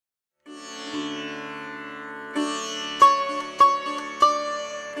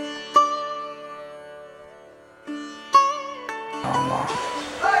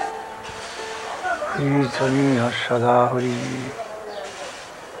Kirtaniya Sadahari.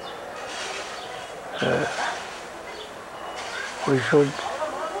 We should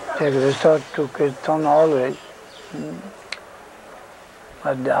take resort to Kirtan always,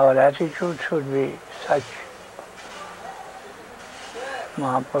 but our attitude should be such.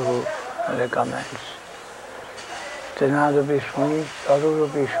 Mahaprabhu recommends. Tenadapi Swami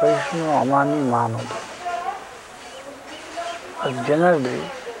Tarurupi Svaishnu Amani Manad. But generally,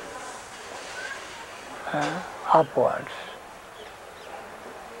 upwards.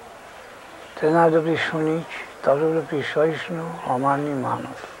 Tenadapi Swami Tarurupi Svaishnu Amani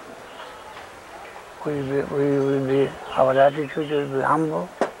Manad. Our attitude will be humble,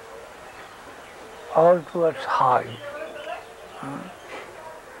 all towards high.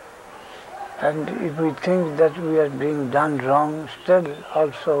 And if we think that we are being done wrong, still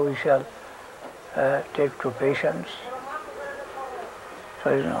also we shall take to patience. So,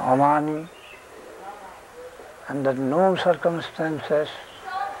 Amani, and that no circumstances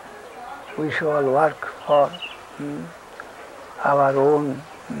we shall work for our own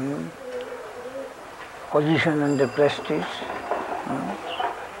position and the prestige.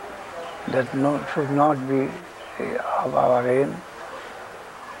 That should not be of our aim.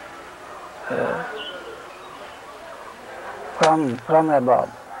 From above.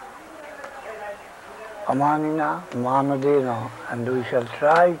 Amanina, manadena, and we shall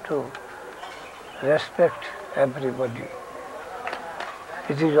try to respect everybody.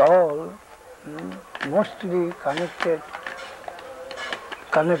 It is all mostly connected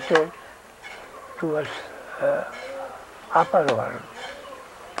towards upper world.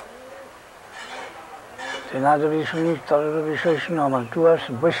 Towards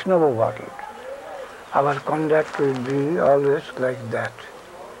Vaishnava world. Our conduct will be always like that.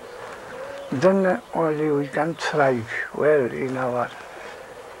 Then only we can thrive well in our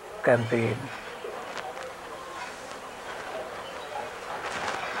campaign.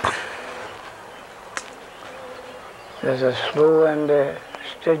 There's a slow and a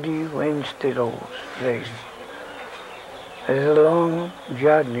steady wins the race. There's a long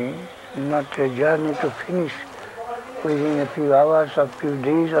journey, not a journey to finish within a few hours or few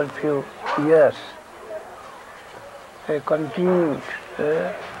days or few years. A continued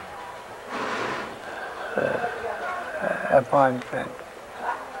appointment.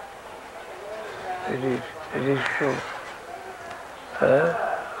 It is to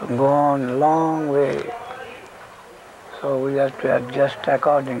go on a long way. So we have to adjust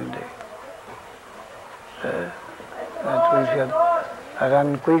accordingly. That we shall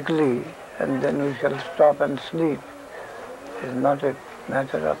run quickly and then we shall stop and sleep. It's not a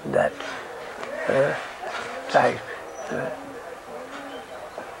matter of that type.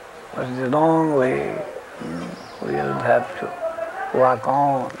 But the long way we will have to walk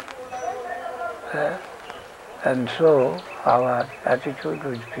on. And so our attitude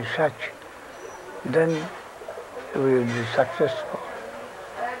will be such, then we will be successful.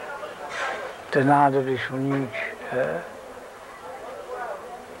 Tenadari Sunich,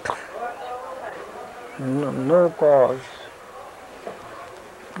 no cause.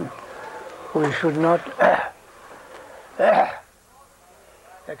 We should not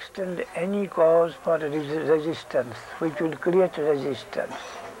extend any cause for resistance, which will create resistance.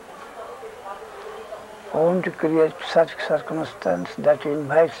 Want to create such circumstance that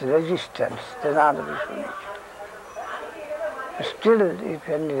invites resistance, Tenadari Sunich. Still, if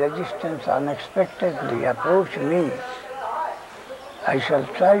any resistance unexpectedly approach me, I shall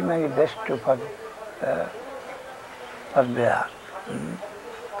try my best to forbear.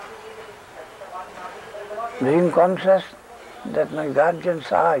 Being conscious that my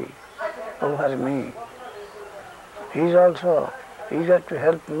guardian's eye over me, he is also eager to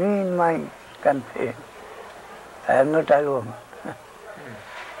help me in my campaign. I am not alone.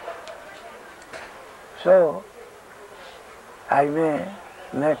 So, I may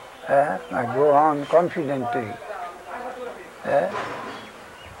go on confidently. That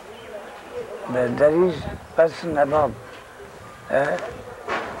there is person above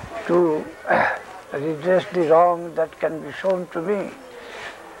to redress the wrong that can be shown to me.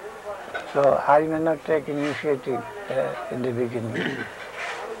 So I may not take initiative in the beginning.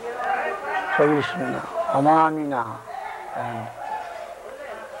 So it's Amanina, and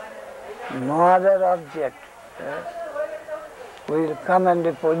no other object will come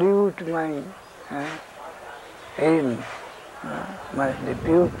and pollute my aim, the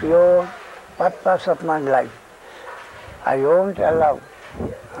pure purpose of my life. I won't allow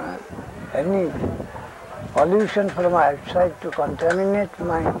any pollution from outside to contaminate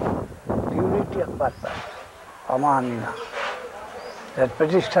my purity of purpose, Amanina. That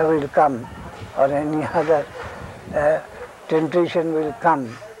Pratishtha will come or any other temptation will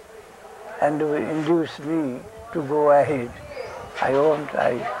come and will induce me to go ahead. I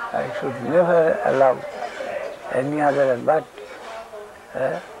should never allow any other, but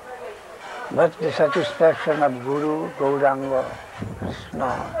the satisfaction of Guru, Gauranga, Krishna,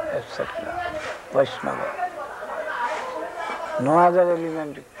 etc., Vaishnava. No other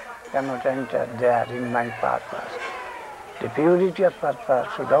element cannot enter there in my purpose. The purity of purpose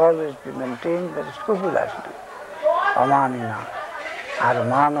should always be maintained very scrupulously. Amanina,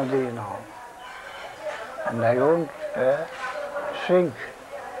 Armanadena. And I won't shrink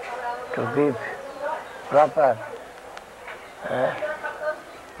to give proper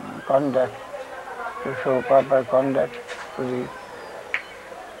conduct, to show proper conduct to the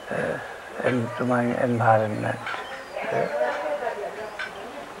to my environment.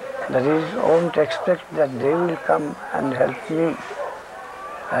 That is, I won't expect that they will come and help me.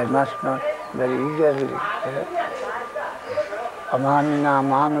 I must not very eagerly. Amanina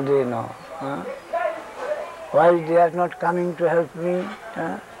manudena. Why they are not coming to help me?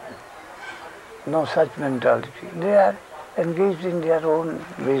 No such mentality. They are engaged in their own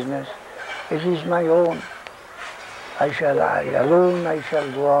business. It is my own. I alone I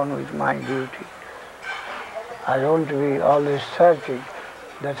shall go on with my duty. I don't be always searching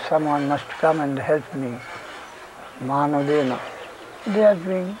that someone must come and help me. Manodena. They are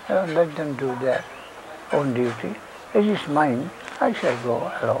doing, let them do their own duty. It is mine. I shall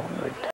go along with them.